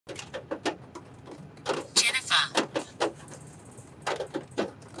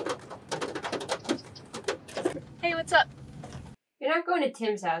what's up? You're not going to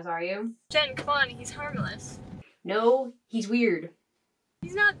Tim's house, are you? Jen, come on, he's harmless. No, he's weird.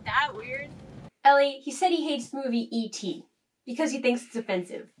 He's not that weird. Ellie, he said he hates the movie E.T. because he thinks it's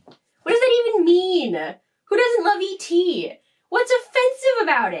offensive. What does that even mean? Who doesn't love E.T.? What's offensive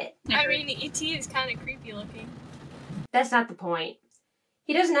about it? I mean, E.T. is kind of creepy looking. That's not the point.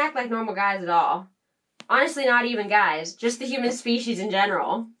 He doesn't act like normal guys at all. Honestly, not even guys, just the human species in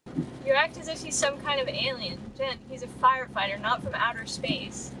general. You act as if he's some kind of alien. Jen, he's a firefighter, not from outer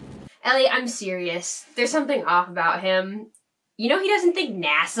space. Ellie, I'm serious. There's something off about him. You know he doesn't think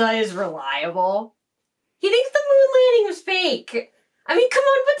NASA is reliable. He thinks the moon landing was fake. I mean, come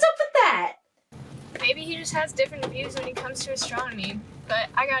on, what's up with that? Maybe he just has different views when it comes to astronomy. But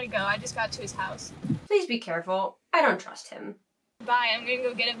I gotta go, I just got to his house. Please be careful. I don't trust him. Bye, I'm gonna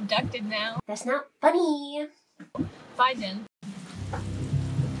go get abducted now. That's not funny. Bye, Jen.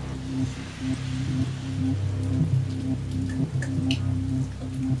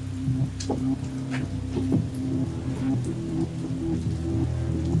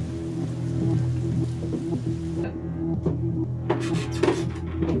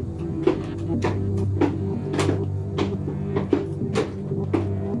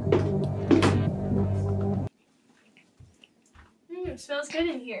 Smells good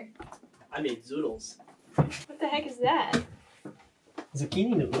in here. I made zoodles. What the heck is that?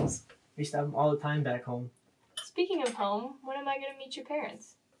 Zucchini noodles. I used to have them all the time back home. Speaking of home, when am I going to meet your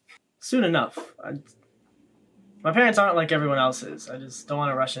parents? Soon enough. My parents aren't like everyone else's. I just don't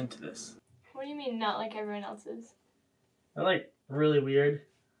want to rush into this. What do you mean, not like everyone else's? They're like really weird.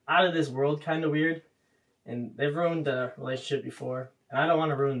 Out of this world kind of weird. And they've ruined a relationship before. And I don't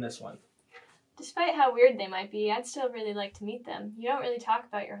want to ruin this one. Despite how weird they might be, I'd still really like to meet them. You don't really talk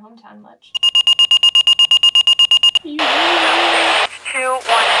about your hometown much. 2,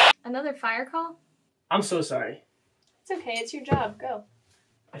 1. Another fire call? I'm so sorry. It's okay, it's your job. Go.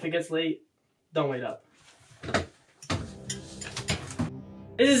 If it gets late, don't wait up.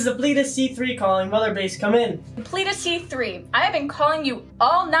 This is Zaplita C3 calling. Mother base, come in. Zaplita C3, I have been calling you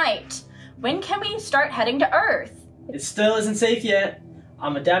all night. When can we start heading to Earth? It still isn't safe yet.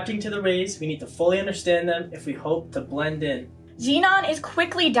 I'm adapting to the rays. We need to fully understand them if we hope to blend in. Xenon is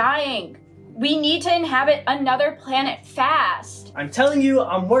quickly dying. We need to inhabit another planet fast. I'm telling you,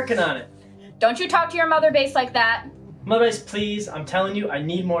 I'm working on it. Don't you talk to your mother base like that. Mother base, please. I'm telling you, I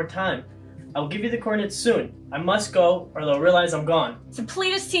need more time. I'll give you the coordinates soon. I must go, or they'll realize I'm gone.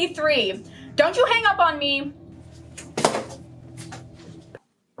 Zaplita C3, don't you hang up on me.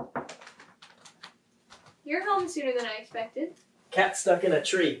 You're home sooner than I expected. Cat stuck in a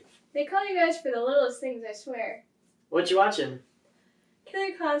tree. They call you guys for the littlest things, I swear. What you watching?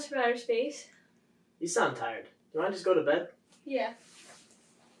 Killer Clowns from Outer Space. You sound tired. Do you want to just go to bed? Yeah.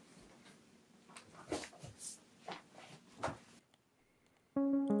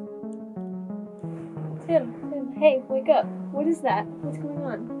 Tim, hey, wake up. What is that? What's going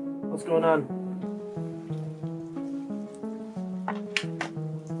on? What's going on?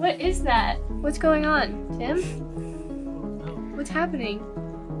 What is that? What's going on, Tim? Oh, no. What's happening?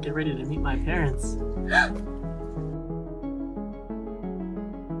 Get ready to meet my parents.